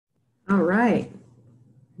All right.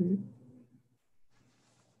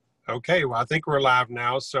 Okay, well, I think we're live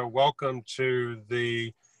now. So welcome to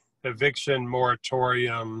the Eviction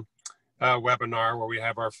Moratorium webinar where we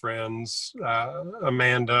have our friends,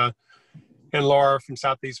 Amanda and Laura from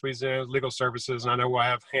Southeast Louisiana Legal Services. And I know we'll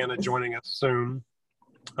have Hannah joining us soon.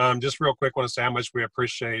 Just real quick, want to say how much we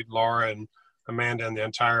appreciate Laura and Amanda and the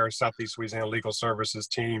entire Southeast Louisiana Legal Services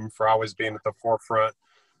team for always being at the forefront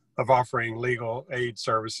of offering legal aid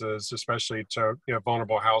services, especially to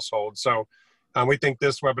vulnerable households. So we think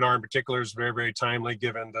this webinar in particular is very, very timely,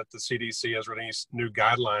 given that the CDC has released new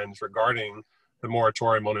guidelines regarding the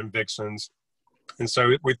moratorium on evictions. And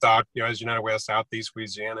so we thought, as United Way of Southeast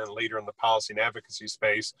Louisiana and leader in the policy and advocacy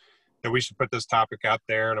space, that we should put this topic out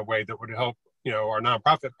there in a way that would help, our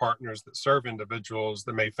nonprofit partners that serve individuals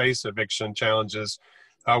that may face eviction challenges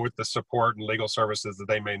with the support and legal services that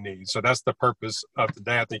they may need. So that's the purpose of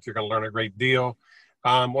today. I think you're going to learn a great deal.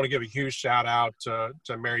 I want to give a huge shout out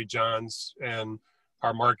to Mary Johns and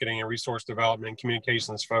our marketing and resource development and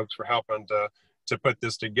communications folks for helping to put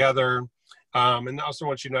this together. And I also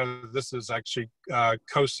want you to know that this is actually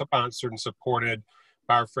co-sponsored and supported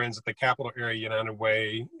by our friends at the Capital Area United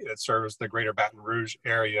Way that serves the greater Baton Rouge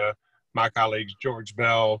area. My colleagues, George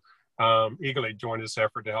Bell, eagerly joined this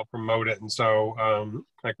effort to help promote it. And so,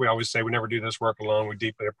 like we always say, we never do this work alone. We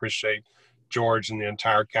deeply appreciate George and the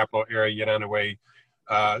entire Capital Area United Way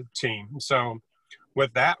team. So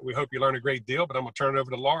with that, we hope you learn a great deal, but I'm going to turn it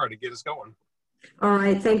over to Laura to get us going. All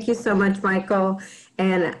right. Thank you so much, Michael.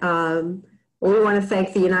 And we want to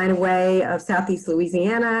thank the United Way of Southeast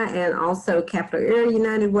Louisiana and also Capital Area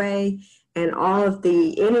United Way and all of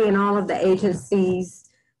the agencies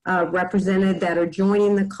represented that are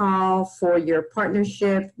joining the call for your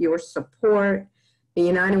partnership, your support. The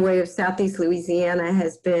United Way of Southeast Louisiana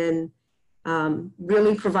has been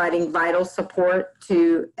really providing vital support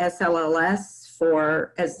to SLLS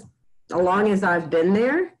for as long as I've been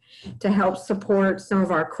there to help support some of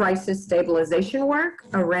our crisis stabilization work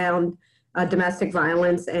around domestic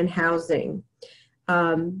violence and housing.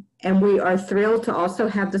 And we are thrilled to also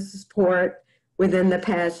have the support within the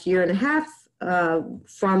past year and a half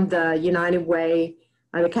from the United Way,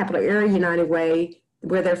 the Capital Area United Way,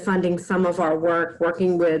 where they're funding some of our work,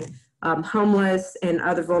 working with homeless and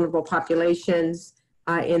other vulnerable populations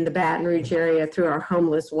in the Baton Rouge area through our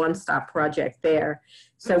Homeless One-Stop project there.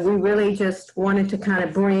 So we really just wanted to kind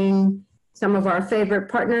of bring some of our favorite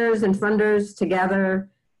partners and funders together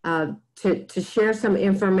to share some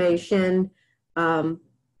information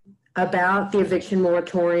about the eviction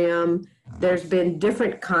moratorium. There's been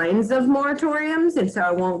different kinds of moratoriums, and so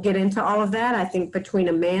I won't get into all of that. I think between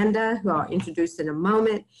Amanda, who I'll introduce in a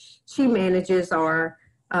moment, she manages our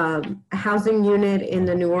housing unit in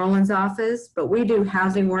the New Orleans office, but we do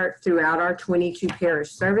housing work throughout our 22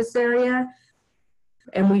 parish service area,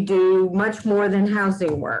 and we do much more than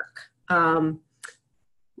housing work.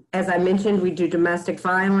 As I mentioned, we do domestic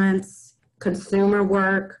violence, consumer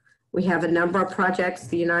work. We have a number of projects.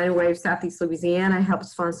 The United Way of Southeast Louisiana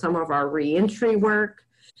helps fund some of our reentry work.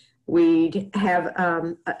 We have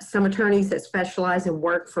some attorneys that specialize in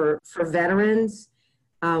work for veterans.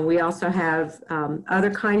 We also have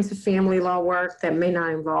other kinds of family law work that may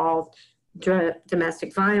not involve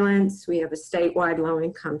domestic violence. We have a statewide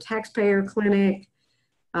low-income taxpayer clinic.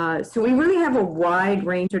 So we really have a wide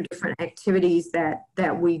range of different activities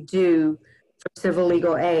that we do for civil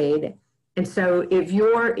legal aid. And so if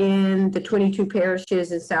you're in the 22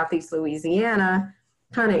 parishes in Southeast Louisiana,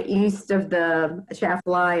 kind of east of the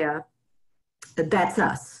Atchafalaya, that's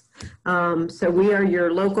us. So we are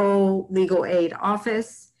your local legal aid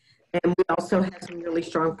office, and we also have some really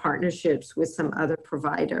strong partnerships with some other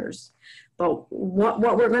providers. But what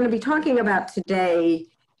we're going to be talking about today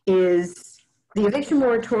is the eviction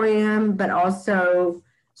moratorium, but also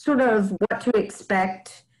sort of what to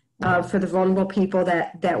expect for the vulnerable people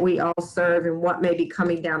that we all serve and what may be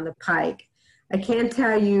coming down the pike. I can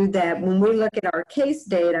tell you that when we look at our case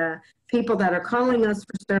data, people that are calling us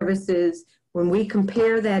for services, when we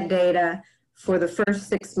compare that data for the first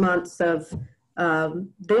 6 months of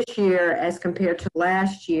this year as compared to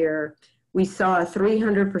last year, we saw a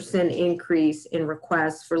 300% increase in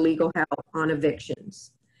requests for legal help on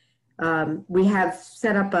evictions. We have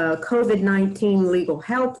set up a COVID-19 legal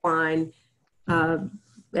helpline.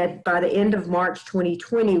 By the end of March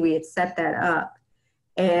 2020, we had set that up.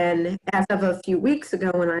 And as of a few weeks ago,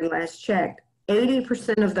 when I last checked,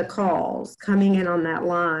 80% of the calls coming in on that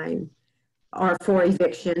line are for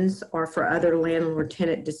evictions or for other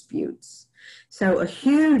landlord-tenant disputes. So a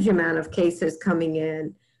huge amount of cases coming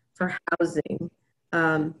in for housing.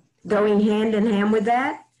 Going hand in hand with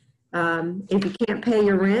that, If you can't pay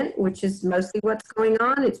your rent, which is mostly what's going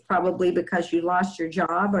on, it's probably because you lost your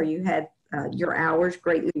job or you had your hours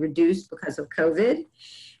greatly reduced because of COVID.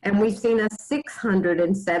 And we've seen a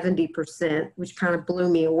 670%, which kind of blew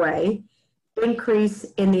me away, increase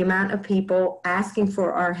in the amount of people asking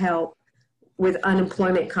for our help with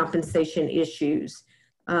unemployment compensation issues.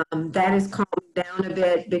 That has calmed down a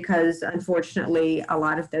bit because unfortunately a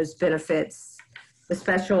lot of those benefits, the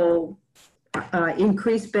special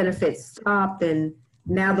increased benefits stopped, and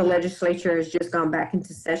now the legislature has just gone back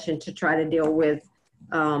into session to try to deal with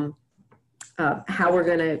how we're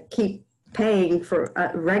going to keep paying for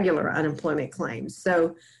regular unemployment claims.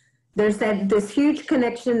 So there's this huge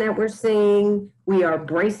connection that we're seeing. We are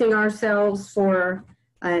bracing ourselves for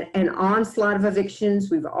an onslaught of evictions.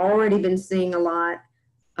 We've already been seeing a lot.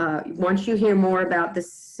 Once you hear more about the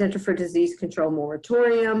Center for Disease Control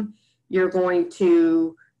moratorium, you're going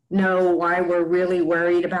to know why we're really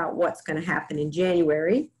worried about what's going to happen in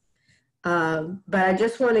January. But I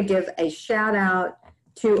just want to give a shout out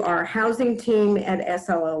to our housing team at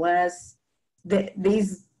SLLS.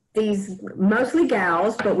 These mostly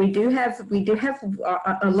gals, but we do have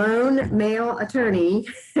a lone male attorney.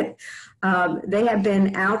 They have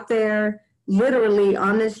been out there literally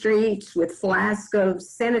on the streets with flasks of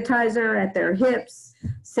sanitizer at their hips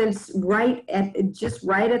since right at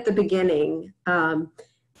the beginning.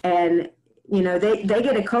 And you know, they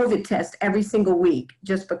get a COVID test every single week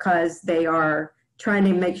just because they are trying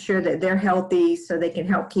to make sure that they're healthy so they can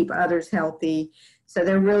help keep others healthy. So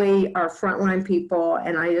they're really our frontline people.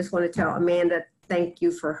 And I just want to tell Amanda, thank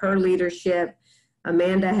you for her leadership.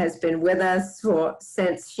 Amanda has been with us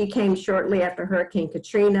since she came shortly after Hurricane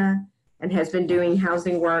Katrina and has been doing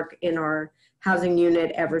housing work in our housing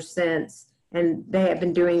unit ever since. And they have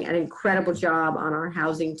been doing an incredible job on our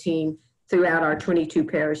housing team throughout our 22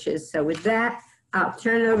 parishes. So with that, I'll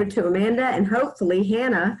turn it over to Amanda, and hopefully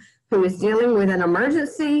Hannah, who is dealing with an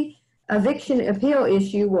emergency eviction appeal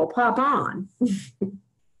issue, will pop on.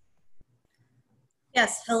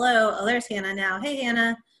 Yes, hello. Oh, there's Hannah now. Hey,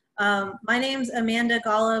 Hannah. My name's Amanda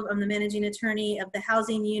Golub. I'm the managing attorney of the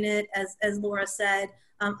housing unit, as Laura said.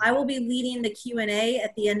 I will be leading the Q&A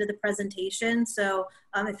at the end of the presentation. So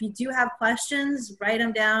if you do have questions, write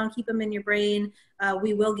them down, keep them in your brain.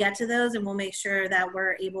 We will get to those, and we'll make sure that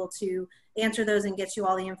we're able to answer those and get you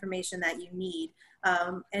all the information that you need.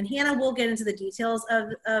 And Hannah will get into the details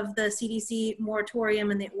of the CDC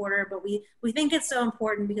moratorium and the order, but we think it's so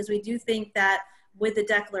important because we do think that with the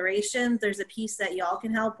declaration, there's a piece that y'all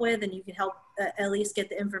can help with, and you can help at least get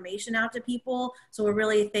the information out to people. So we're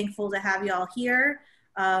really thankful to have y'all here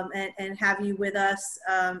and have you with us,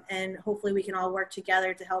 and hopefully we can all work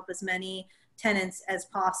together to help as many tenants as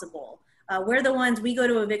possible. We're the ones, we go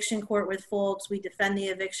to eviction court with folks, we defend the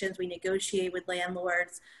evictions, we negotiate with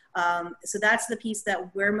landlords. So that's the piece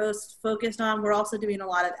that we're most focused on. We're also doing a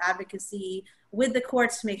lot of advocacy with the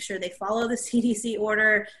courts to make sure they follow the CDC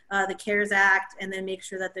order, the CARES Act, and then make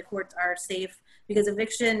sure that the courts are safe, because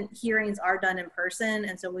eviction hearings are done in person.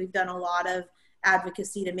 And so we've done a lot of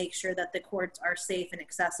advocacy to make sure that the courts are safe and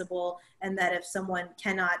accessible, and that if someone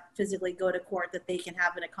cannot physically go to court, that they can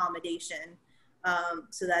have an accommodation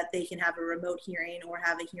so that they can have a remote hearing or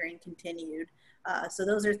have a hearing continued. So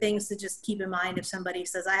those are things to just keep in mind. If somebody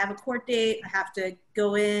says, I have a court date, I have to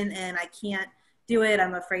go in and I can't do it,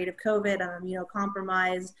 I'm afraid of COVID, I'm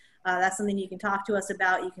immunocompromised, that's something you can talk to us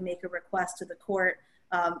about. You can make a request to the court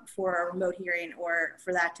for a remote hearing, or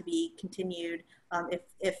for that to be continued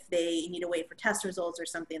if they need to wait for test results or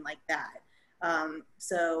something like that.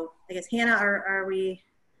 So I guess, Hannah, are we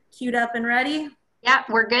queued up and ready? Yep,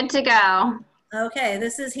 we're good to go. Okay,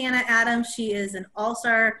 this is Hannah Adams. She is an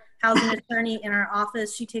all-star housing attorney in our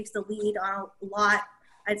office. She takes the lead on a lot,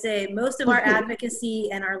 I'd say most of our advocacy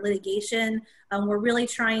and our litigation. We're really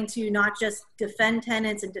trying to not just defend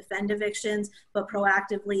tenants and defend evictions, but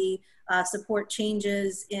proactively support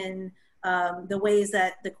changes in the ways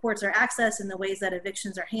that the courts are accessed and the ways that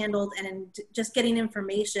evictions are handled, and in just getting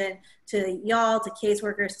information to y'all, to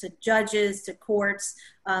caseworkers, to judges, to courts,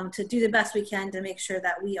 to do the best we can to make sure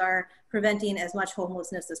that we are preventing as much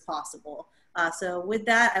homelessness as possible. So with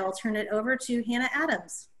that, I will turn it over to Hannah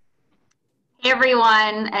Adams. Hey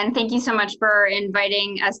everyone, and thank you so much for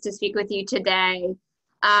inviting us to speak with you today.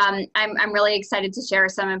 I'm really excited to share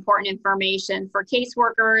some important information for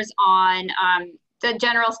caseworkers on the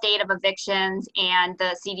general state of evictions and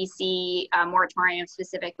the CDC moratorium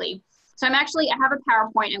specifically. So I have a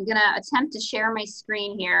PowerPoint. I'm gonna attempt to share my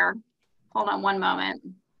screen here. Hold on one moment.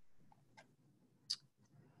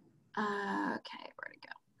 Okay, where'd it go?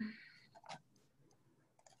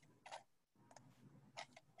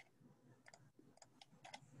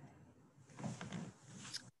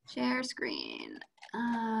 Share screen.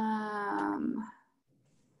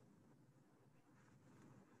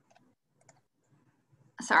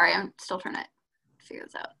 Sorry, I'm still trying to figure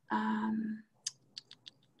this out.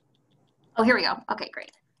 Oh, here we go. Okay,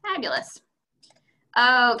 great. Fabulous.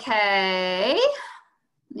 Okay.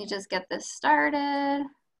 Let me just get this started.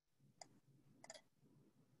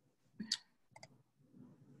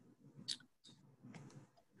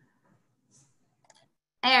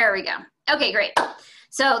 There we go. Okay, great.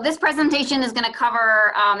 So this presentation is going to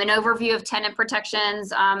cover an overview of tenant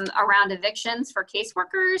protections around evictions for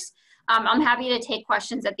caseworkers. I'm happy to take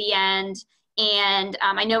questions at the end. And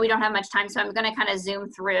I know we don't have much time, so I'm going to kind of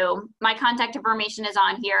zoom through. My contact information is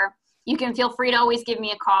on here. You can feel free to always give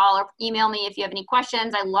me a call or email me if you have any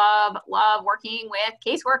questions. I love working with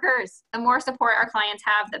caseworkers. The more support our clients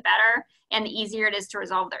have, the better, and the easier it is to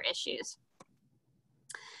resolve their issues.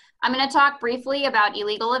 I'm going to talk briefly about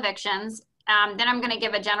illegal evictions. Then I'm going to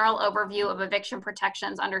give a general overview of eviction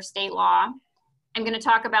protections under state law. I'm going to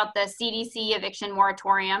talk about the CDC eviction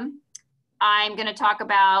moratorium. I'm going to talk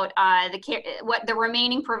about the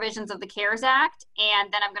remaining provisions of the CARES Act,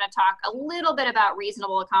 and then I'm going to talk a little bit about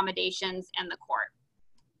reasonable accommodations in the court.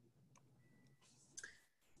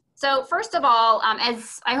 So first of all,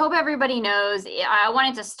 as I hope everybody knows, I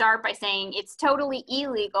wanted to start by saying it's totally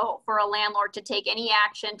illegal for a landlord to take any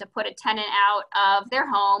action to put a tenant out of their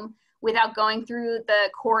home without going through the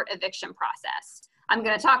court eviction process. I'm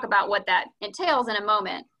going to talk about what that entails in a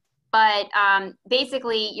moment. But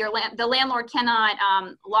basically, the landlord cannot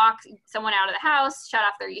lock someone out of the house, shut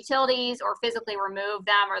off their utilities, or physically remove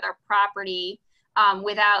them or their property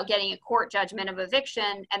without getting a court judgment of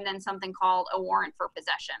eviction and then something called a warrant for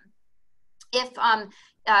possession. If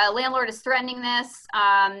a landlord is threatening this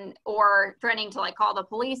or threatening to like call the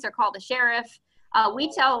police or call the sheriff, we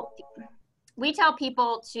tell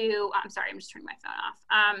people to, I'm sorry, I'm just turning my phone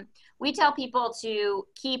off. We tell people to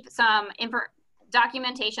keep some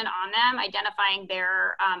documentation on them, identifying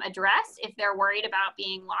their address if they're worried about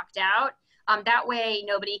being locked out. That way,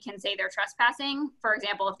 nobody can say they're trespassing. For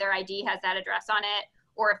example, if their ID has that address on it,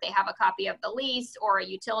 or if they have a copy of the lease or a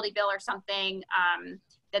utility bill or something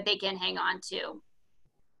that they can hang on to,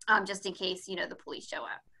 just in case, you know, the police show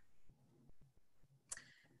up.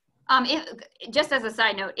 Just as a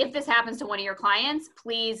side note, if this happens to one of your clients,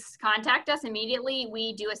 please contact us immediately.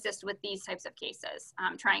 We do assist with these types of cases,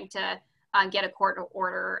 trying to get a court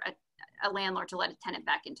order a landlord to let a tenant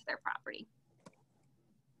back into their property.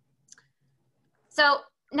 So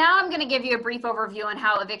now I'm going to give you a brief overview on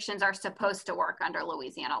how evictions are supposed to work under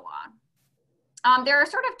Louisiana law. There are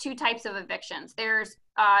sort of two types of evictions. There's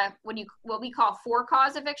what we call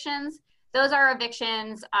for-cause evictions. Those are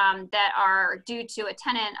evictions that are due to a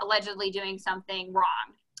tenant allegedly doing something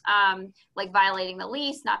wrong, like violating the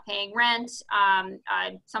lease, not paying rent,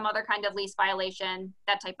 some other kind of lease violation,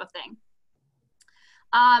 that type of thing.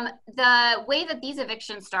 The way that these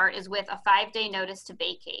evictions start is with a 5-day notice to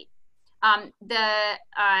vacate. The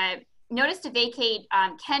notice to vacate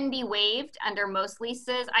can be waived under most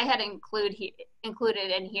leases. I had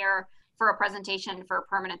included in here for a presentation for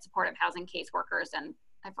permanent supportive housing caseworkers, and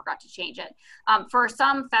I forgot to change it. For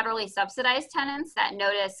some federally subsidized tenants, that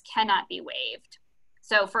notice cannot be waived.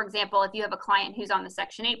 So for example, if you have a client who's on the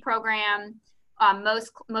Section 8 program,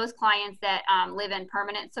 most clients that live in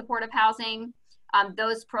permanent supportive housing,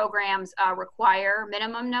 those programs require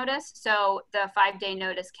minimum notice, so the 5-day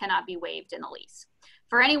notice cannot be waived in the lease.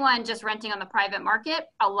 For anyone just renting on the private market,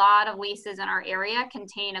 a lot of leases in our area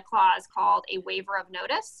contain a clause called a waiver of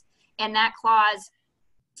notice, and that clause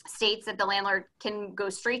states that the landlord can go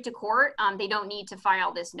straight to court. They don't need to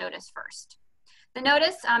file this notice first. The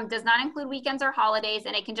notice does not include weekends or holidays,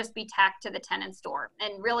 and it can just be tacked to the tenant's door.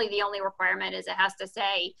 And really the only requirement is it has to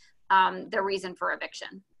say the reason for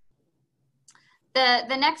eviction.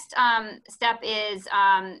 The next step is,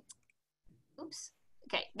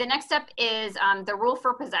 the next step is the rule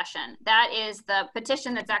for possession. That is the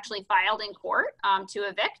petition that's actually filed in court to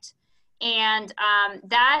evict. And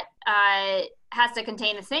that has to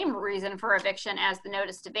contain the same reason for eviction as the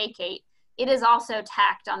notice to vacate. It is also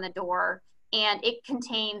tacked on the door, and it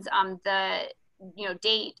contains the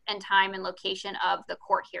date and time and location of the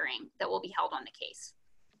court hearing that will be held on the case.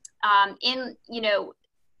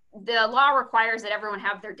 The law requires that everyone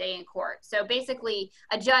have their day in court. So basically,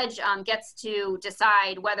 a judge gets to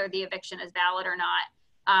decide whether the eviction is valid or not.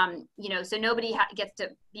 So nobody gets to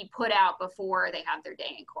be put out before they have their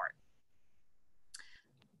day in court.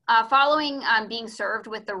 Following being served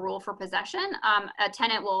with the rule for possession, a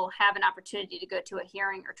tenant will have an opportunity to go to a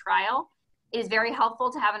hearing or trial. It is very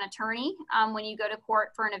helpful to have an attorney when you go to court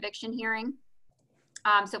for an eviction hearing.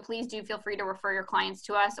 So please do feel free to refer your clients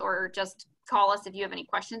to us or just call us if you have any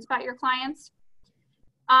questions about your clients.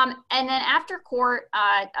 And then after court,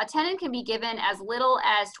 a tenant can be given as little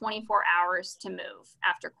as 24 hours to move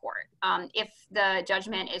after court if the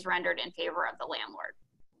judgment is rendered in favor of the landlord.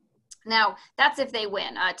 Now, that's if they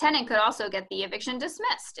win. A tenant could also get the eviction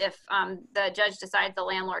dismissed if the judge decides the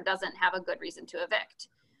landlord doesn't have a good reason to evict.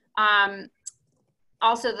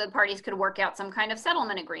 Also, the parties could work out some kind of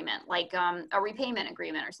settlement agreement, like a repayment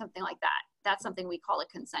agreement or something like that. That's something we call a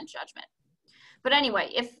consent judgment. But anyway,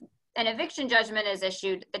 if an eviction judgment is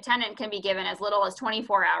issued, the tenant can be given as little as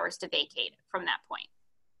 24 hours to vacate from that point.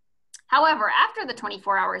 However, after the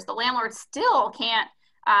 24 hours, the landlord still can't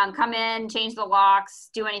come in, change the locks,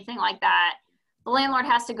 do anything like that. The landlord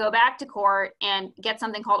has to go back to court and get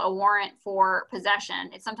something called a warrant for possession.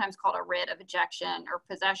 It's sometimes called a writ of ejection or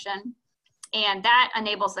possession. And that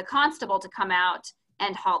enables the constable to come out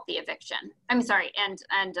and halt the eviction. I'm sorry, and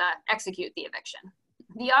execute the eviction.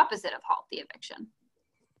 The opposite of halt the eviction.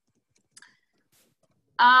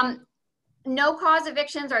 No cause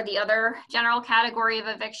evictions are the other general category of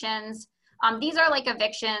evictions. These are like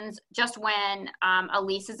evictions just when a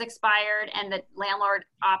lease is expired and the landlord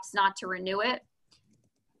opts not to renew it.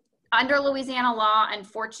 Under Louisiana law,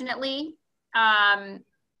 unfortunately under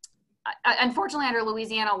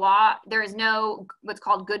Louisiana law, there is no what's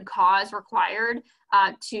called good cause required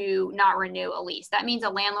to not renew a lease. That means a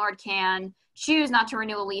landlord can choose not to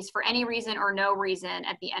renew a lease for any reason or no reason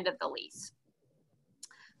at the end of the lease.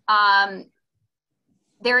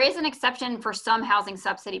 There is an exception for some housing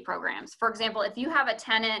subsidy programs. For example, if you have a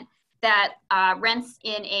tenant that rents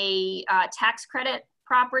in a tax credit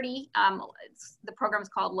property, the program is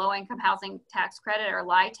called Low Income Housing Tax Credit or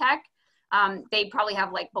LIHTC. They probably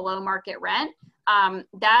have like below market rent.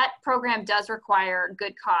 That program does require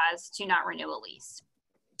good cause to not renew a lease.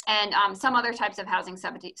 And some other types of housing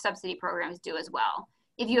subsidy programs do as well.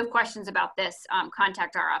 If you have questions about this,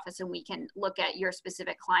 contact our office and we can look at your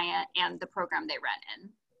specific client and the program they rent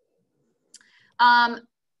in.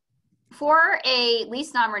 For a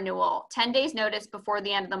lease non-renewal, 10 days notice before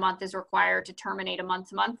the end of the month is required to terminate a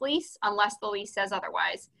month-to-month lease unless the lease says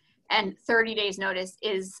otherwise. And 30 days notice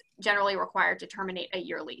is generally required to terminate a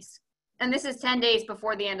year lease. And this is 10 days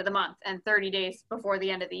before the end of the month and 30 days before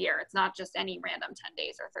the end of the year. It's not just any random 10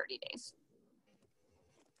 days or 30 days.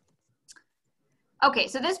 Okay,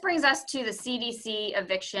 so this brings us to the CDC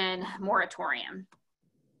eviction moratorium.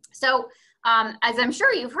 So as I'm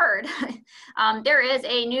sure you've heard, there is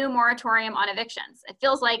a new moratorium on evictions. It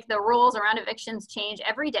feels like the rules around evictions change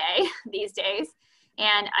every day these days,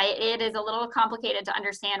 and it is a little complicated to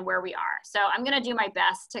understand where we are. So I'm gonna do my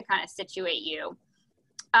best to kind of situate you.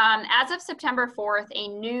 As of September 4th, a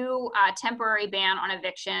new temporary ban on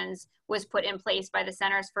evictions was put in place by the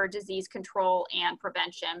Centers for Disease Control and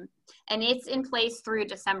Prevention, and it's in place through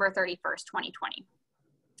December 31st, 2020.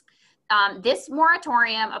 This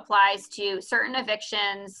moratorium applies to certain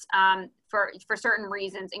evictions for certain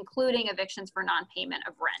reasons, including evictions for non-payment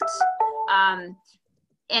of rent.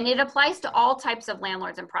 And it applies to all types of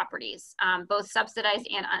landlords and properties, both subsidized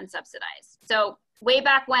and unsubsidized. So way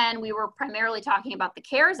back when we were primarily talking about the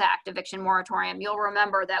CARES Act eviction moratorium, you'll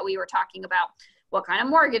remember that we were talking about what kind of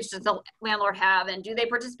mortgage does the landlord have and do they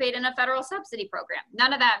participate in a federal subsidy program?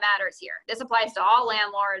 None of that matters here. This applies to all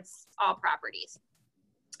landlords, all properties.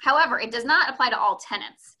 However, it does not apply to all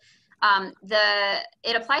tenants.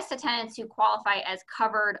 It applies to tenants who qualify as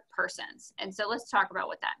covered persons. And so let's talk about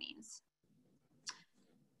what that means.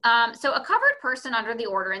 So a covered person under the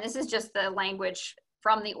order, and this is just the language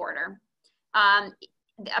from the order,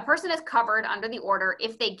 a person is covered under the order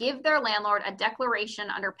if they give their landlord a declaration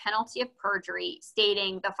under penalty of perjury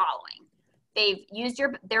stating the following. They've used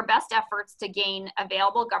their best efforts to gain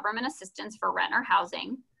available government assistance for rent or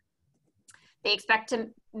housing. They expect to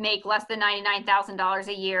make less than $99,000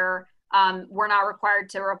 a year. We're not required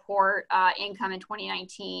to report income in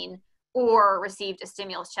 2019 or received a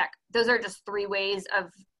stimulus check. Those are just 3 ways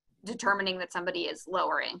of determining that somebody is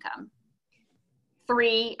lower income.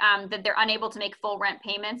 3, that they're unable to make full rent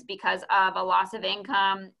payments because of a loss of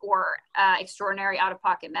income or extraordinary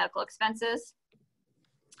out-of-pocket medical expenses.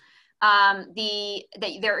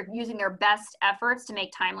 They're using their best efforts to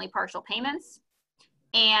make timely partial payments,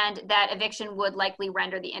 and that eviction would likely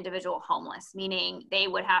render the individual homeless, meaning they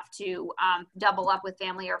would have to double up with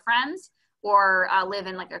family or friends or live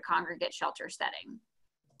in like a congregate shelter setting.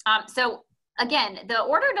 So again, the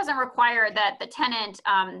order doesn't require that the tenant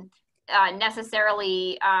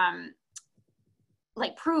necessarily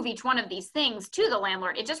like prove each one of these things to the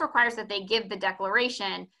landlord. It just requires that they give the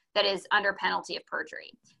declaration that is under penalty of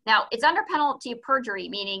perjury. Now, it's under penalty of perjury,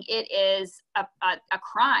 meaning it is a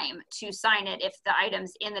crime to sign it if the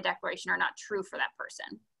items in the declaration are not true for that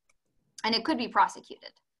person. And it could be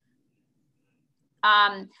prosecuted.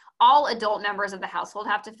 All adult members of the household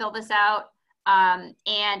have to fill this out. And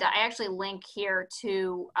I actually link here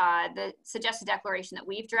to the suggested declaration that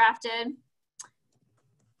we've drafted.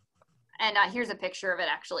 And here's a picture of it,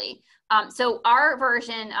 actually. So our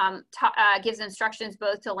version gives instructions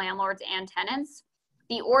both to landlords and tenants.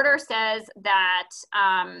 The order says that,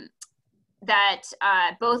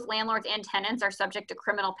 both landlords and tenants are subject to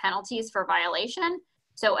criminal penalties for violation.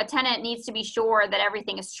 So a tenant needs to be sure that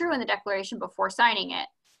everything is true in the declaration before signing it.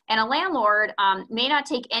 And a landlord may not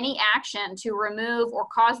take any action to remove or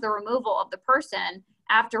cause the removal of the person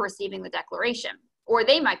after receiving the declaration, or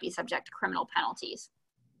they might be subject to criminal penalties.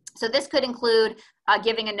 So this could include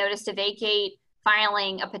giving a notice to vacate,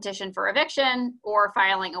 filing a petition for eviction, or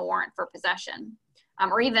filing a warrant for possession.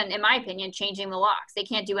 Or even, in my opinion, changing the locks. They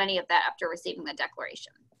can't do any of that after receiving the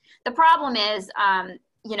declaration. The problem is,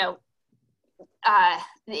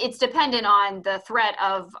 it's dependent on the threat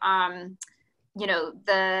of,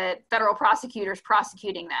 the federal prosecutors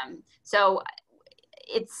prosecuting them. So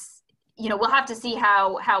it's, we'll have to see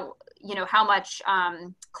how much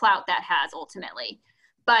clout that has ultimately.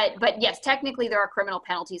 But yes, technically there are criminal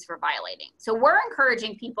penalties for violating. So we're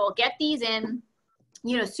encouraging people, get these in,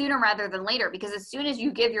 sooner rather than later, because as soon as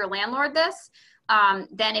you give your landlord this,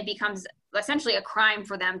 then it becomes essentially a crime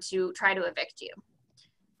for them to try to evict you.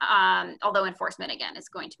 Although enforcement, again, is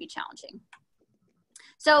going to be challenging.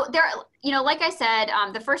 So there, like I said,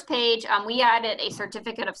 the first page, we added a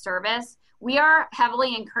certificate of service. We are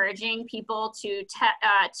heavily encouraging people to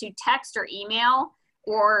text or email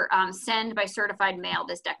or send by certified mail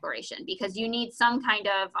this declaration, because you need some kind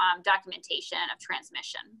of documentation of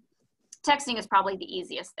transmission. Texting is probably the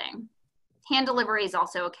easiest thing. Hand delivery is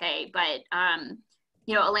also okay, but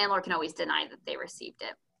a landlord can always deny that they received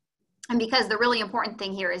it. And because the really important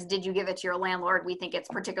thing here is, did you give it to your landlord? We think it's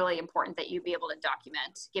particularly important that you be able to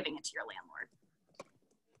document giving it to your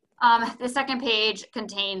landlord. The second page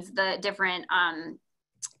contains the different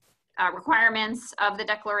requirements of the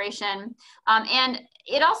declaration. And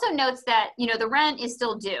it also notes that, the rent is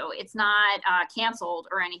still due. It's not canceled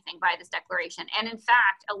or anything by this declaration. And in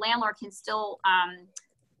fact, a landlord can still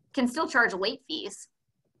charge late fees,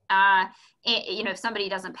 if somebody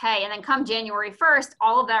doesn't pay. And then come January 1st,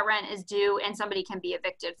 all of that rent is due and somebody can be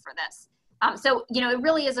evicted for this. So, it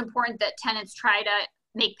really is important that tenants try to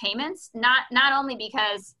make payments, not only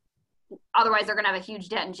because otherwise they're going to have a huge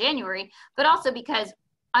debt in January, but also because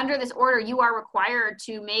under this order, you are required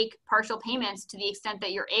to make partial payments to the extent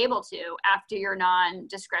that you're able to after your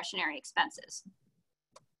non-discretionary expenses.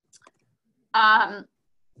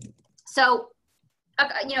 So,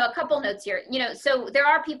 a couple notes here. So there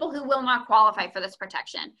are people who will not qualify for this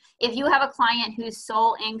protection. If you have a client whose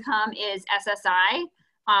sole income is SSI,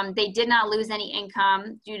 they did not lose any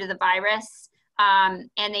income due to the virus, and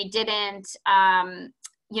they didn't, and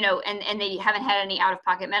they haven't had any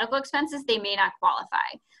out-of-pocket medical expenses, they may not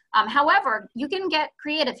qualify. However, you can get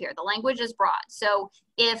creative here. The language is broad. So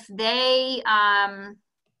if they, I'm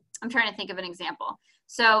trying to think of an example.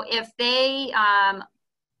 So if they,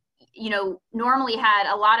 normally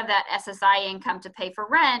had a lot of that SSI income to pay for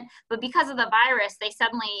rent, but because of the virus, they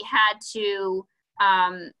suddenly had to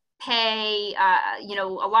pay, a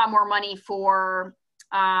lot more money to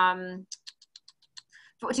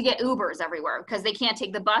get Ubers everywhere because they can't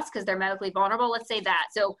take the bus because they're medically vulnerable. Let's say that.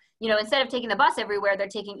 So, instead of taking the bus everywhere, they're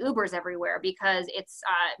taking Ubers everywhere because it's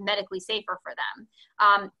medically safer for them.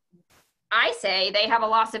 I say they have a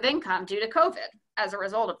loss of income due to COVID as a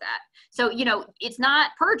result of that. So, it's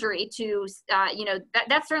not perjury to,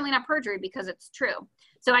 that's certainly not perjury because it's true.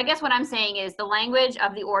 So I guess what I'm saying is the language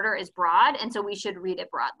of the order is broad, and so we should read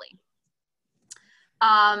it broadly.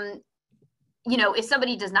 If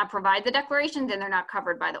somebody does not provide the declaration, then they're not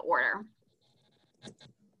covered by the order.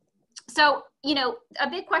 So, a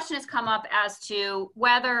big question has come up as to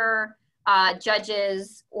whether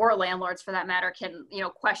judges or landlords, for that matter, can,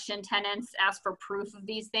 question tenants, ask for proof of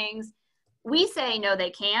these things. We say no, they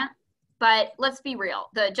can't, but let's be real.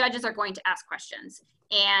 The judges are going to ask questions,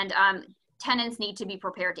 and tenants need to be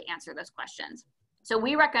prepared to answer those questions. So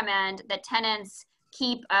we recommend that tenants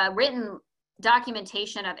keep a written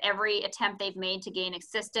documentation of every attempt they've made to gain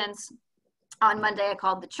assistance. On Monday, I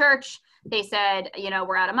called the church. They said,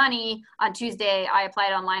 we're out of money. On Tuesday, I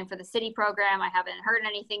applied online for the city program. I haven't heard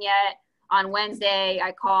anything yet. On Wednesday,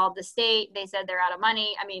 I called the state. They said they're out of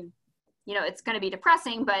money. I mean, it's going to be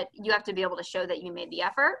depressing, but you have to be able to show that you made the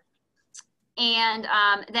effort. And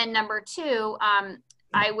then number two,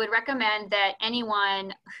 I would recommend that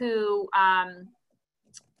anyone who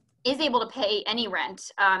is able to pay any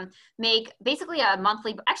rent, make basically a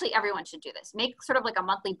monthly, actually everyone should do this, make sort of like a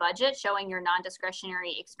monthly budget showing your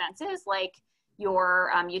non-discretionary expenses, like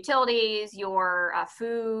your utilities, your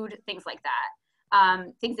food, things like that.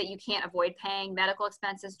 Things that you can't avoid paying, medical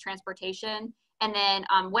expenses, transportation, and then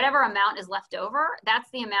whatever amount is left over, that's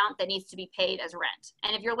the amount that needs to be paid as rent.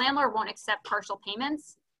 And if your landlord won't accept partial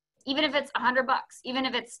payments, even if it's $100, even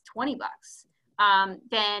if it's $20,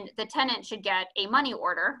 then the tenant should get a money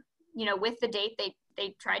order, you know, with the date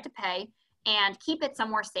they tried to pay, and keep it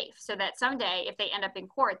somewhere safe so that someday if they end up in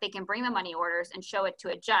court, they can bring the money orders and show it to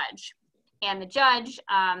a judge. And the judge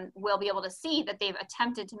will be able to see that they've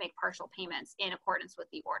attempted to make partial payments in accordance with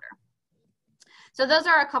the order. So those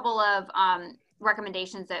are a couple of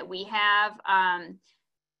recommendations that we have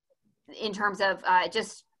in terms of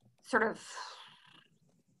just sort of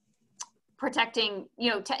protecting, you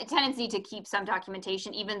know, tenants need to keep some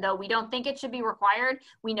documentation, even though we don't think it should be required.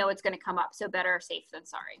 We know it's going to come up, so better safe than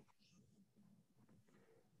sorry.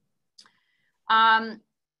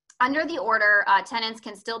 Under the order, tenants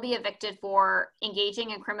can still be evicted for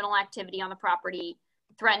engaging in criminal activity on the property,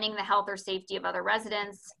 threatening the health or safety of other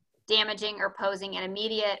residents, damaging or posing an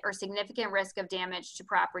immediate or significant risk of damage to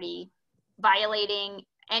property, violating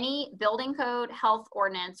any building code, health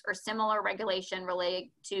ordinance, or similar regulation related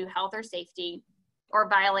to health or safety, or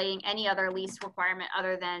violating any other lease requirement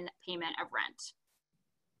other than payment of rent.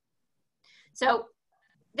 So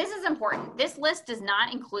this is important. This list does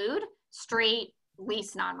not include straight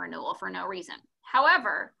lease non-renewal for no reason.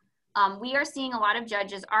 However, we are seeing a lot of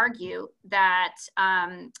judges argue that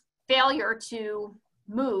failure to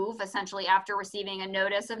move essentially after receiving a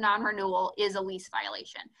notice of non-renewal is a lease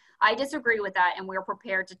violation. I disagree with that, and we're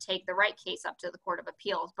prepared to take the right case up to the Court of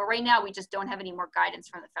Appeals. But right now, we just don't have any more guidance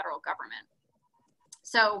from the federal government.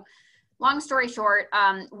 So long story short,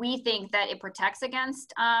 we think that it protects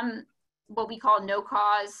against what we call no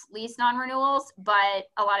cause lease non-renewals, but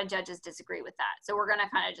a lot of judges disagree with that. So we're gonna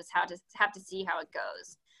kind of just have to see how it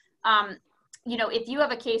goes. You know, if you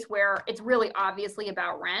have a case where it's really obviously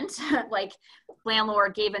about rent, like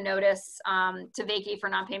landlord gave a notice to vacate for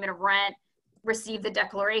non-payment of rent, received the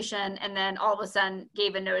declaration, and then all of a sudden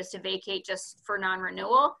gave a notice to vacate just for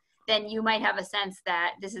non-renewal, then you might have a sense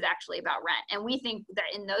that this is actually about rent. And we think that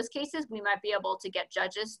in those cases, we might be able to get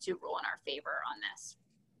judges to rule in our favor on this.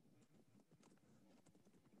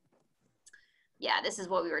 Yeah, this is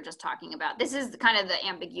what we were just talking about. This is kind of the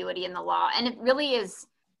ambiguity in the law. And it really is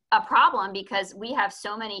a problem because we have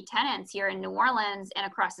so many tenants here in New Orleans and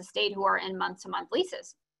across the state who are in month-to-month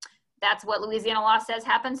leases. That's what Louisiana law says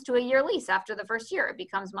happens to a year lease after the first year. It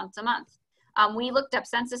becomes month-to-month. We looked up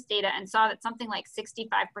census data and saw that something like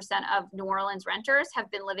 65% of New Orleans renters have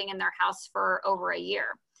been living in their house for over a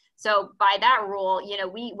year. So by that rule, you know,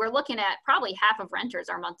 we're looking at probably half of renters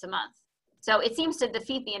are month-to-month. So it seems to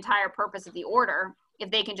defeat the entire purpose of the order if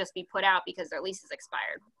they can just be put out because their lease is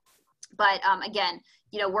expired. But again,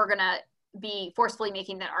 you know, we're gonna be forcefully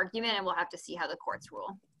making that argument and we'll have to see how the courts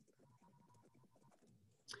rule.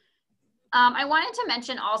 I wanted to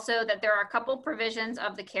mention also that there are a couple provisions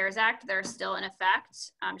of the CARES Act that are still in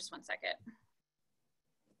effect. Just one second.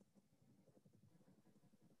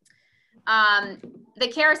 The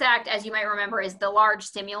CARES Act, as you might remember, is the large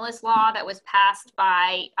stimulus law that was passed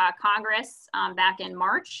by Congress back in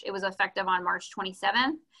March. It was effective on March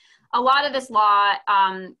 27th. A lot of this law,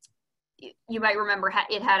 you might remember,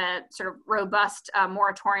 it had a sort of robust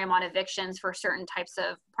moratorium on evictions for certain types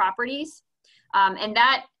of properties. And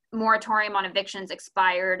that moratorium on evictions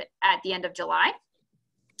expired at the end of July.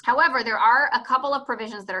 However, there are a couple of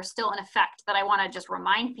provisions that are still in effect that I want to just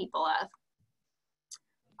remind people of.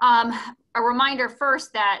 A reminder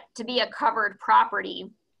first that to be a covered property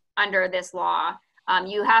under this law,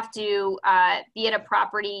 you have to be at a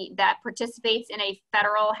property that participates in a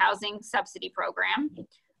federal housing subsidy program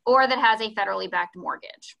or that has a federally backed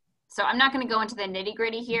mortgage. So I'm not going to go into the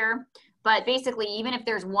nitty-gritty here, but basically, even if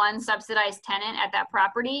there's one subsidized tenant at that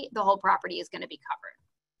property, the whole property is going to be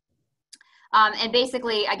covered. And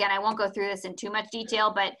basically, again, I won't go through this in too much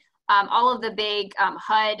detail, but all of the big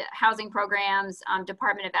HUD housing programs,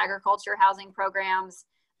 Department of Agriculture housing programs,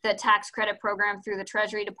 the tax credit program through the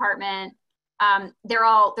Treasury Department, they're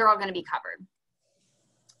all going to be covered.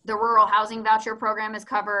 The rural housing voucher program is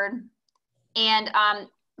covered. And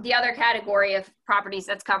the other category of properties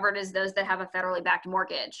that's covered is those that have a federally backed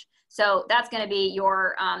mortgage. So that's going to be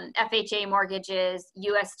your FHA mortgages,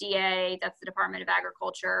 USDA, that's the Department of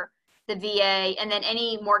Agriculture, the VA, and then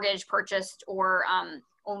any mortgage purchased or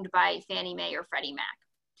owned by Fannie Mae or Freddie Mac.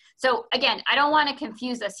 So again, I don't want to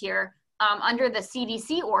confuse us here. under the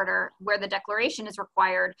CDC order, where the declaration is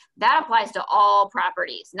required, that applies to all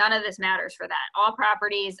properties. None of this matters for that. All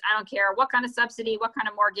properties, I don't care what kind of subsidy, what kind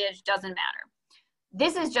of mortgage, doesn't matter.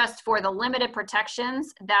 This is just for the limited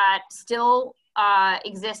protections that still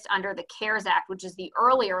exist under the CARES Act, which is the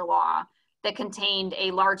earlier law that contained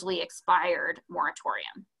a largely expired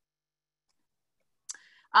moratorium.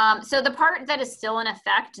 So the part that is still in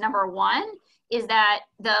effect, number one, is that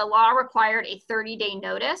the law required a 30-day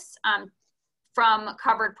notice from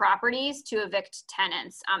covered properties to evict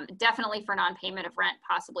tenants, definitely for non-payment of rent,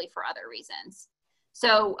 possibly for other reasons.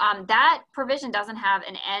 So that provision doesn't have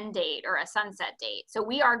an end date or a sunset date. So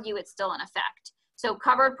we argue it's still in effect. So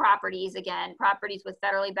covered properties, again, properties with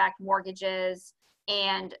federally backed mortgages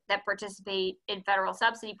and that participate in federal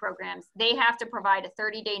subsidy programs, they have to provide a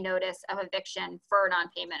 30-day notice of eviction for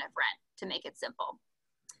non-payment of rent, to make it simple.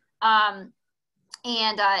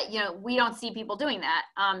 You know, we don't see people doing that.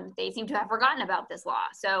 They seem to have forgotten about this law.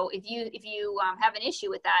 So if you have an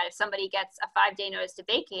issue with that, if somebody gets a 5-day notice to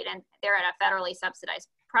vacate and they're at a federally subsidized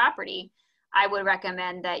property, I would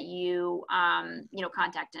recommend that you, you know,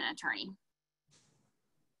 contact an attorney.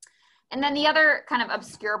 And then the other kind of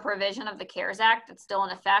obscure provision of the CARES Act that's still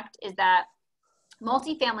in effect is that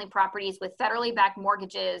multifamily properties with federally backed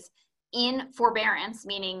mortgages in forbearance,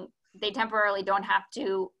 meaning they temporarily don't have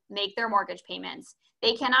to make their mortgage payments,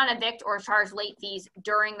 they cannot evict or charge late fees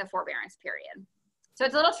during the forbearance period. So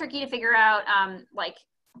it's a little tricky to figure out, like,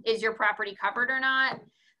 is your property covered or not?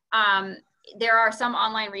 There are some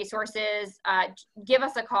online resources. Give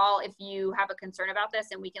us a call if you have a concern about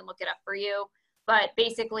this and we can look it up for you. But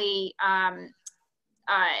basically, I'll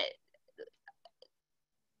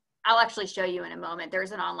actually show you in a moment.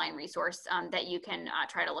 There's an online resource that you can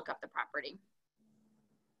try to look up the property.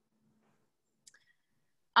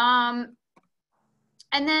 And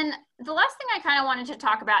then the last thing I kind of wanted to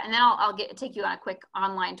talk about, and then I'll take you on a quick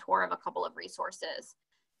online tour of a couple of resources,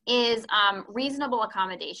 is reasonable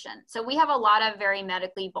accommodation. So we have a lot of very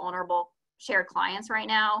medically vulnerable shared clients right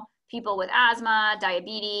now, people with asthma,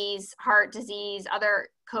 diabetes, heart disease, other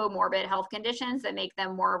comorbid health conditions that make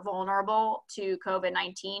them more vulnerable to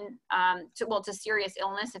COVID-19, to serious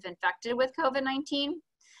illness if infected with COVID-19.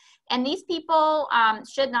 And these people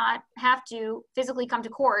should not have to physically come to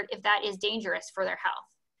court if that is dangerous for their health.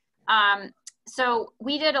 So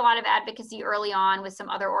we did a lot of advocacy early on with some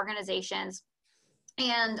other organizations,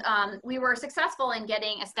 and we were successful in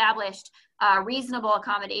getting established reasonable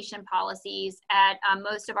accommodation policies at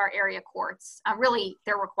most of our area courts. Really,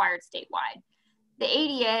 they're required statewide. The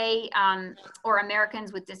ADA, or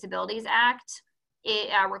Americans with Disabilities Act,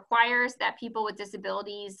 it requires that people with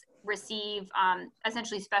disabilities receive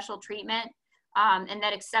essentially special treatment, and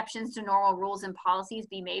that exceptions to normal rules and policies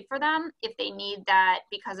be made for them if they need that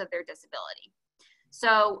because of their disability.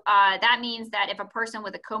 So that means that if a person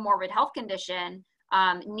with a comorbid health condition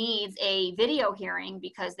needs a video hearing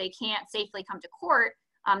because they can't safely come to court,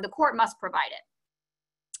 the court must provide it.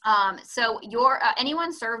 So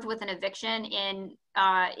anyone served with an eviction in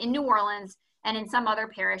New Orleans and in some other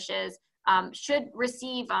parishes should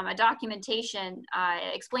receive a documentation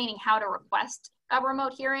explaining how to request a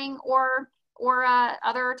remote hearing or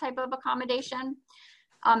other type of accommodation.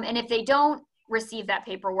 And if they don't receive that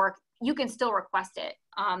paperwork, you can still request it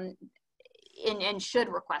and should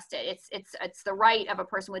request it. It's the right of a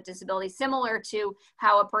person with disability, similar to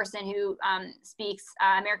how a person who speaks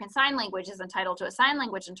American Sign Language is entitled to a sign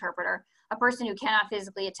language interpreter. A person who cannot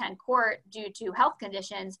physically attend court due to health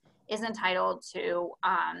conditions is entitled to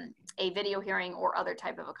a video hearing or other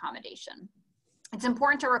type of accommodation. It's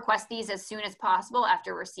important to request these as soon as possible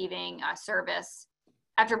after receiving service,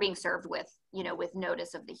 after being served with, with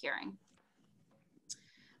notice of the hearing.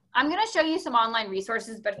 I'm going to show you some online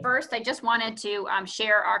resources, but first I just wanted to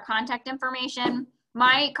share our contact information.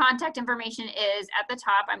 My contact information is at the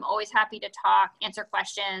top. I'm always happy to talk, answer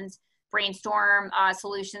questions, brainstorm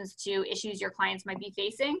solutions to issues your clients might be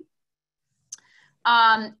facing.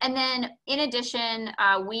 And then in addition,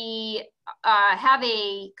 we have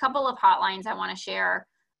a couple of hotlines I want to share.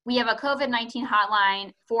 We have a COVID-19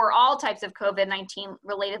 hotline for all types of COVID-19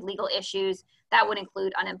 related legal issues. That would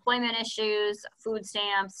include unemployment issues, food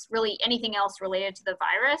stamps, really anything else related to the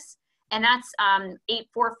virus. And that's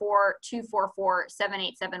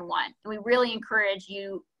 844-244-7871. We really encourage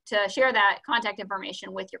you to share that contact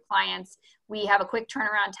information with your clients. We have a quick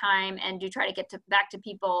turnaround time and do try to get back to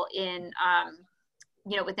people in,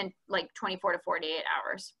 within like 24 to 48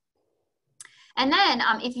 hours. And then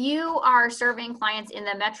if you are serving clients in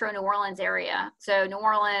the Metro New Orleans area, so New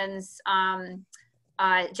Orleans,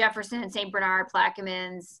 Jefferson, St. Bernard,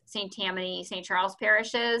 Plaquemines, St. Tammany, St. Charles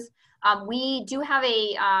parishes, we do have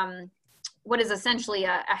a what is essentially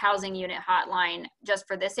a housing unit hotline just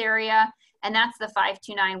for this area. And that's the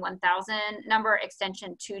 529-1000 number,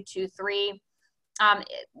 extension 223.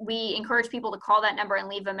 We encourage people to call that number and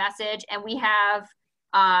leave a message. And we have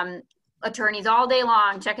attorneys all day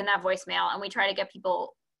long checking that voicemail, and we try to get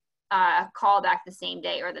people call back the same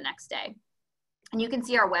day or the next day. And you can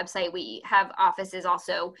see our website. We have offices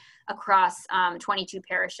also across 22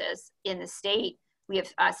 parishes in the state. We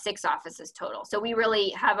have 6 offices total. So we really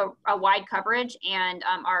have a wide coverage, and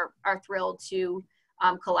are thrilled to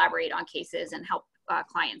collaborate on cases and help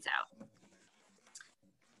clients out.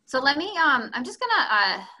 So let me, I'm just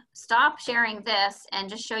gonna stop sharing this and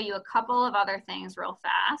just show you a couple of other things real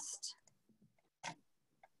fast.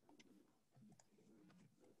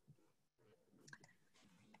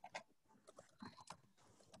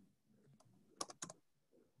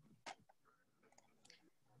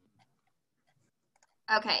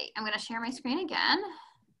 Okay, I'm gonna share my screen again.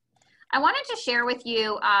 I wanted to share with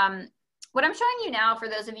you, what I'm showing you now for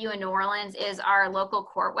those of you in New Orleans is our local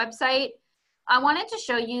court website. I wanted to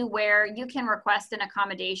show you where you can request an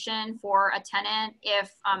accommodation for a tenant if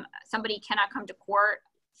somebody cannot come to court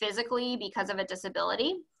physically because of a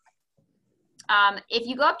disability. If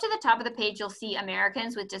you go up to the top of the page, you'll see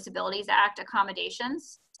Americans with Disabilities Act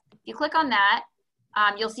accommodations. If you click on that,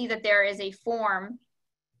 you'll see that there is a form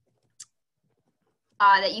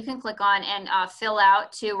that you can click on and fill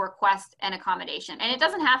out to request an accommodation. And it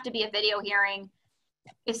doesn't have to be a video hearing.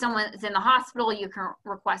 If someone is in the hospital, you can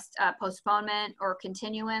request postponement or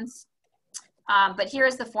continuance. But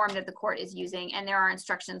here's the form that the court is using, and there are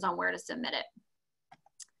instructions on where to submit it.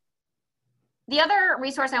 The other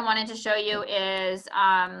resource I wanted to show you is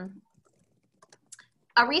a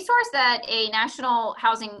resource that a national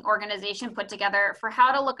housing organization put together for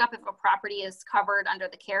how to look up if a property is covered under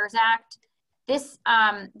the CARES Act. This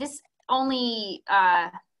only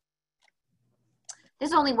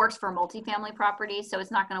works for multifamily properties, so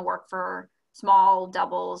it's not going to work for small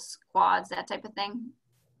doubles, quads, that type of thing.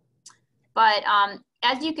 But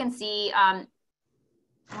as you can see,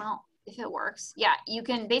 well, if it works, yeah, you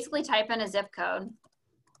can basically type in a zip code.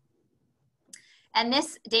 And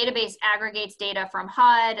this database aggregates data from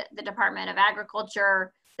HUD, the Department of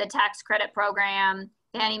Agriculture, the Tax Credit Program,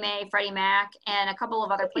 Fannie Mae, Freddie Mac, and a couple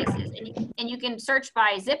of other places. And you can search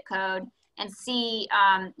by zip code and see,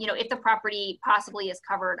 you know, if the property possibly is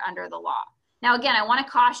covered under the law. Now, again, I want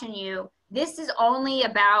to caution you, this is only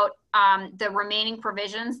about the remaining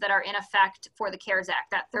provisions that are in effect for the CARES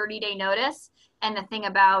Act, that 30-day notice, and the thing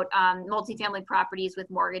about multifamily properties with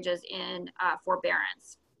mortgages in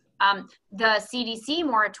forbearance. The CDC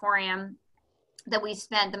moratorium that we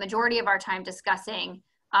spent the majority of our time discussing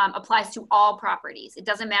applies to all properties. It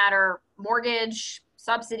doesn't matter, mortgage,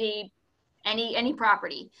 subsidy, any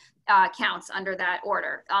property counts under that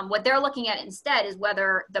order. What they're looking at instead is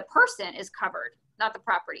whether the person is covered, not the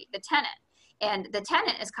property, the tenant. And the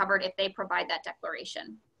tenant is covered if they provide that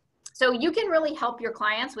declaration. So you can really help your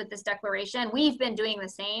clients with this declaration. We've been doing the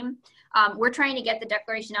same. We're trying to get the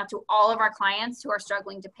declaration out to all of our clients who are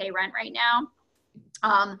struggling to pay rent right now.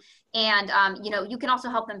 You know, you can also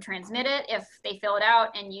help them transmit it if they fill it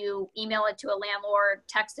out and you email it to a landlord,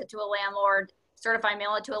 text it to a landlord, certify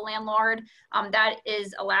mail it to a landlord. That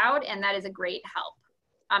is allowed, and that is a great help.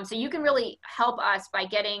 So you can really help us by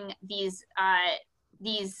getting these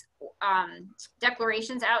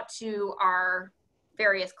declarations out to our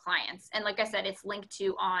various clients. And like I said, it's linked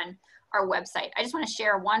to on our website. I just want to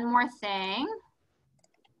share one more thing.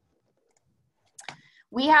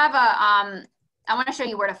 We have a, I want to show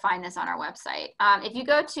you where to find this on our website. If you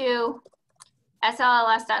go to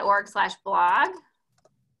slls.org/blog,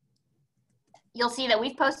 you'll see that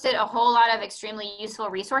we've posted a whole lot of extremely useful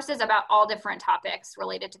resources about all different topics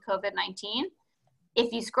related to COVID-19.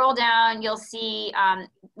 If you scroll down, you'll see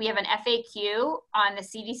we have an FAQ on the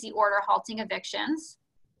CDC order halting evictions.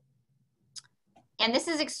 And this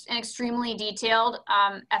is an extremely detailed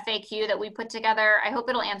FAQ that we put together. I hope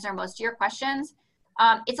it'll answer most of your questions.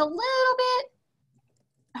 It's a little bit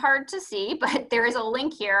hard to see, but there is a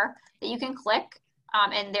link here that you can click,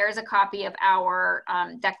 and there's a copy of our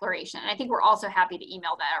declaration. And I think we're also happy to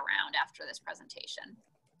email that around after this presentation.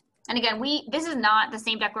 And again, this is not the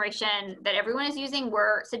same declaration that everyone is using.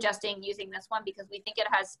 We're suggesting using this one because we think it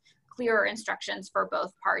has clearer instructions for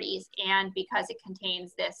both parties and because it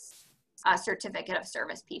contains this certificate of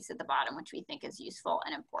service piece at the bottom, which we think is useful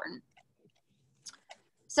and important.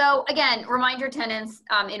 So again, remind your tenants,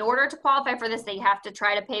 in order to qualify for this, they have to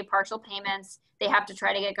try to pay partial payments. They have to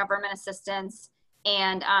try to get government assistance,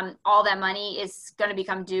 and all that money is going to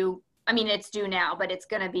become due. I mean, it's due now, but it's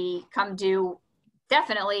going to become due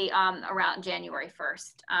definitely around January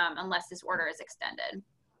 1st, unless this order is extended.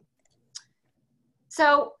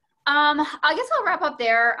 So I guess I'll wrap up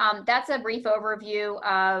there. That's a brief overview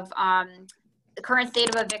of the current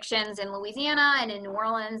state of evictions in Louisiana and in New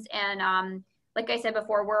Orleans. And like I said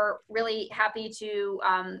before, we're really happy to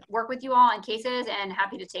work with you all on cases and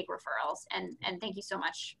happy to take referrals. And thank you so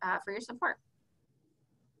much for your support.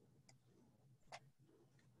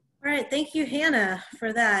 All right, thank you, Hannah,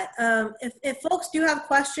 for that. If folks do have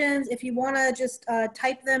questions, if you want to just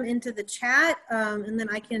type them into the chat, and then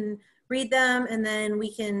I can read them, and then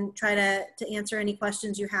we can try to answer any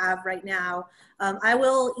questions you have right now. I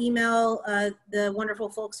will email the wonderful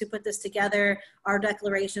folks who put this together our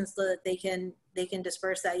declarations so that they can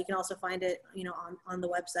disperse that. You can also find it, you know, on the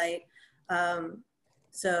website.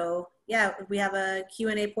 So yeah, we have a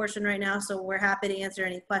Q&A portion right now, so we're happy to answer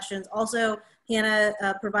any questions. Also, Hannah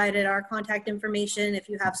provided our contact information if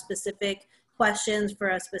you have specific questions for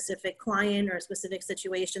a specific client or a specific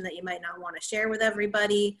situation that you might not want to share with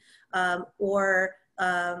everybody, or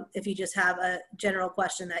if you just have a general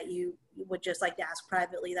question that you would just like to ask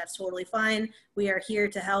privately, that's totally fine. We are here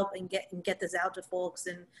to help and get this out to folks.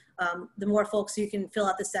 And the more folks who can fill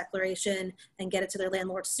out this declaration and get it to their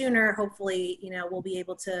landlord sooner, hopefully, you know, we'll be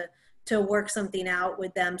able to work something out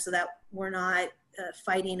with them so that we're not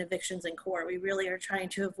fighting evictions in court. We really are trying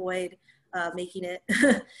to avoid making it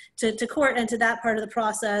to court and to that part of the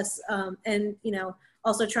process. And, you know,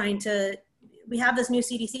 also trying to, we have this new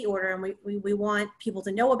CDC order, and we want people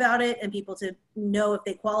to know about it and people to know if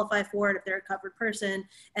they qualify for it, if they're a covered person,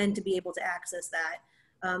 and to be able to access that.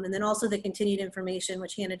 And then also the continued information,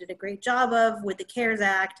 which Hannah did a great job of with the CARES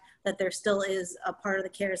Act, that there still is a part of the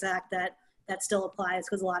CARES Act that still applies,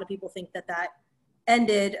 because a lot of people think that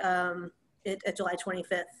ended at July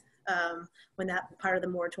 25th when that part of the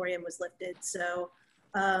moratorium was lifted. So,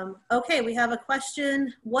 okay, we have a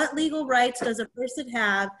question. What legal rights does a person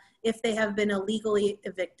have if they have been illegally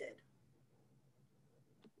evicted?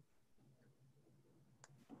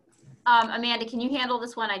 Amanda, can you handle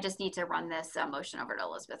this one? I just need to run this motion over to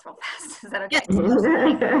Elizabeth real fast. Is that okay?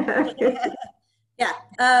 Yeah.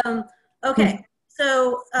 Yeah. Okay.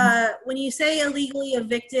 So when you say illegally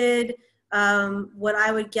evicted, what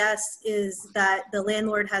I would guess is that the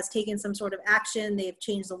landlord has taken some sort of action. They've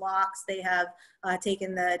changed the locks. They have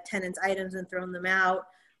taken the tenant's items and thrown them out.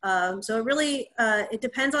 So it really, it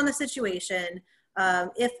depends on the situation.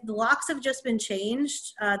 If the locks have just been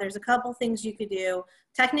changed, there's a couple things you could do.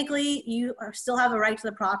 Technically, you still have a right to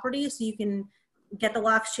the property, so you can get the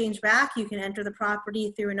locks changed back. You can enter the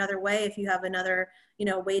property through another way if you have another, you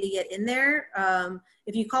know, way to get in there.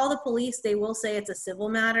 If you call the police, they will say it's a civil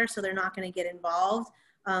matter, so they're not going to get involved.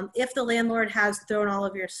 If the landlord has thrown all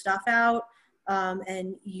of your stuff out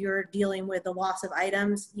and you're dealing with the loss of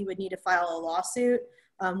items, you would need to file a lawsuit.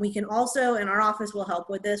 We can also, and our office will help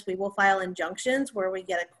with this, we will file injunctions where we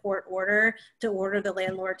get a court order to order the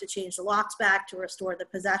landlord to change the locks back, to restore the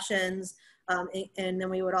possessions, and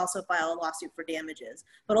then we would also file a lawsuit for damages.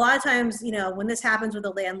 But a lot of times, you know, when this happens with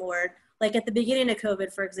a landlord, like at the beginning of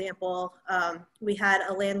COVID, for example, we had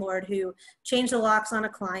a landlord who changed the locks on a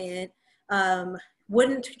client,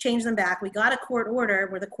 wouldn't change them back. We got a court order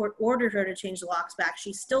where the court ordered her to change the locks back.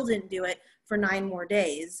 She still didn't do it for 9 more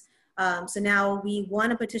days. So now we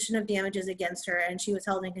won a petition of damages against her, and she was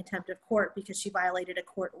held in contempt of court because she violated a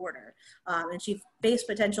court order. And she faced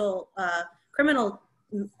potential criminal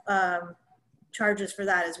charges for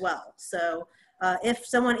that as well. So if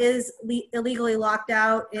someone is illegally locked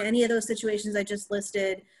out in any of those situations I just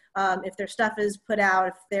listed, if their stuff is put out,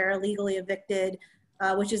 if they're illegally evicted,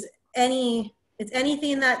 which is it's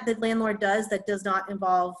anything that the landlord does that does not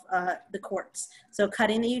involve the courts. So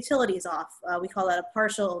cutting the utilities off, we call that a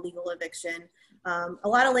partial illegal eviction. A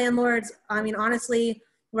lot of landlords, I mean, honestly,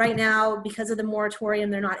 right now, because of the moratorium,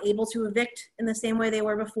 they're not able to evict in the same way they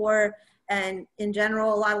were before. And in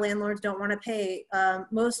general, a lot of landlords don't want to pay.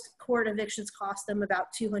 Most court evictions cost them about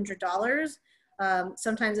 $200.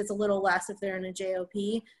 Sometimes it's a little less if they're in a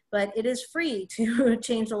JOP, but it is free to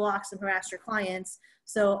change the locks and harass your clients.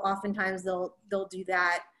 So oftentimes they'll do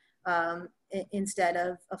that instead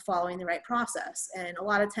of following the right process. And a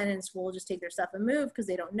lot of tenants will just take their stuff and move because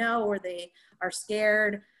they don't know or they are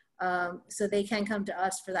scared. So they can come to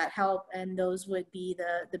us for that help, and those would be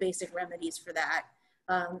the basic remedies for that.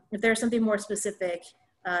 If there's something more specific,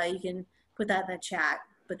 you can put that in the chat,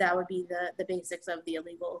 but that would be the basics of the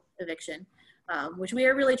illegal eviction, which we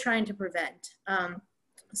are really trying to prevent.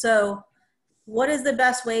 So what is the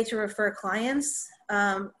best way to refer clients?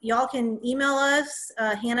 Y'all can email us.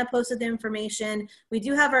 Hannah posted the information. We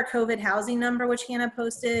do have our COVID housing number, which Hannah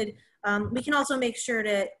posted We can also make sure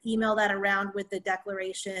to email that around with the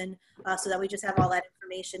declaration so that we just have all that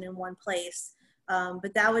information in one place.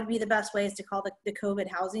 But that would be the best way, is to call the COVID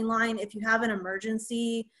housing line. If you have an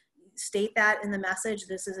emergency, state that in the message,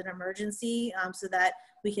 this is an emergency, so that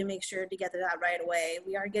we can make sure to get to that right away.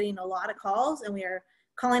 We are getting a lot of calls, and we are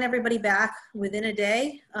calling everybody back within a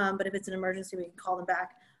day. But if it's an emergency, we can call them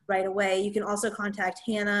back right away. You can also contact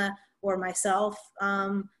Hannah or myself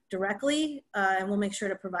directly, and we'll make sure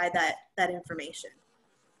to provide that information.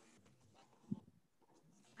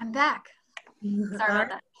 I'm back. Sorry about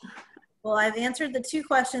that. Well, I've answered the 2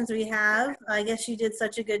 questions we have. I guess you did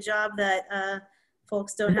such a good job that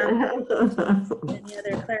folks don't have any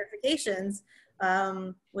other clarifications,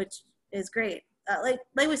 which is great. Like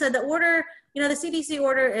we said, the order, the CDC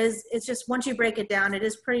order it's just, once you break it down, it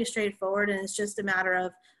is pretty straightforward, and it's just a matter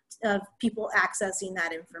of people accessing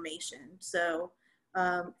that information. So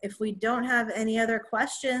if we don't have any other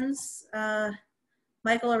questions,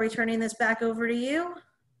 Michael, are we turning this back over to you?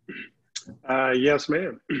 Yes,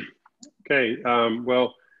 ma'am. Okay,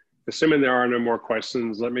 well, assuming there are no more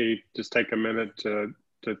questions, let me just take a minute to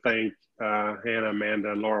thank Hannah,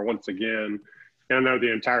 Amanda, and Laura once again. And I know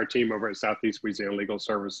the entire team over at Southeast Louisiana Legal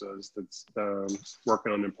Services that's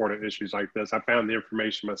working on important issues like this. I found the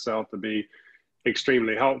information myself to be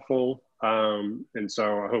extremely helpful, and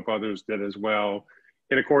so I hope others did as well.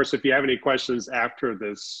 And of course, if you have any questions after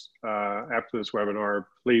this webinar,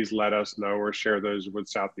 please let us know or share those with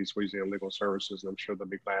Southeast Louisiana Legal Services, and I'm sure they'll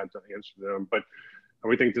be glad to answer them. But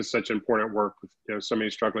we think this is such important work with so many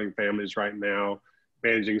struggling families right now,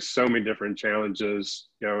 managing so many different challenges.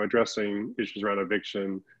 Addressing issues around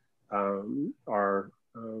eviction are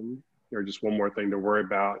just one more thing to worry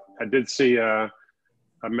about. I did see a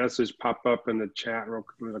message pop up in the chat real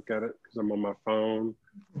quick. Let me look at it because I'm on my phone.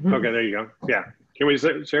 Okay, there you go. Yeah. Can we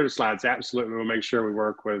share the slides? Absolutely. We'll make sure we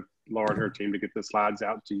work with Laura and her team to get the slides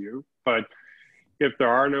out to you. But if there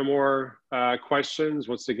are no more questions,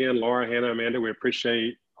 once again, Laura, Hannah, Amanda, we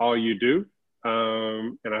appreciate all you do.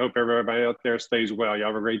 And I hope everybody out there stays well. Y'all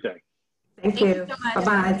have a great day. Thank you. So much.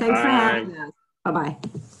 Bye-bye. Thanks for having us. Bye-bye.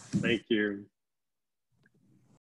 Thank you.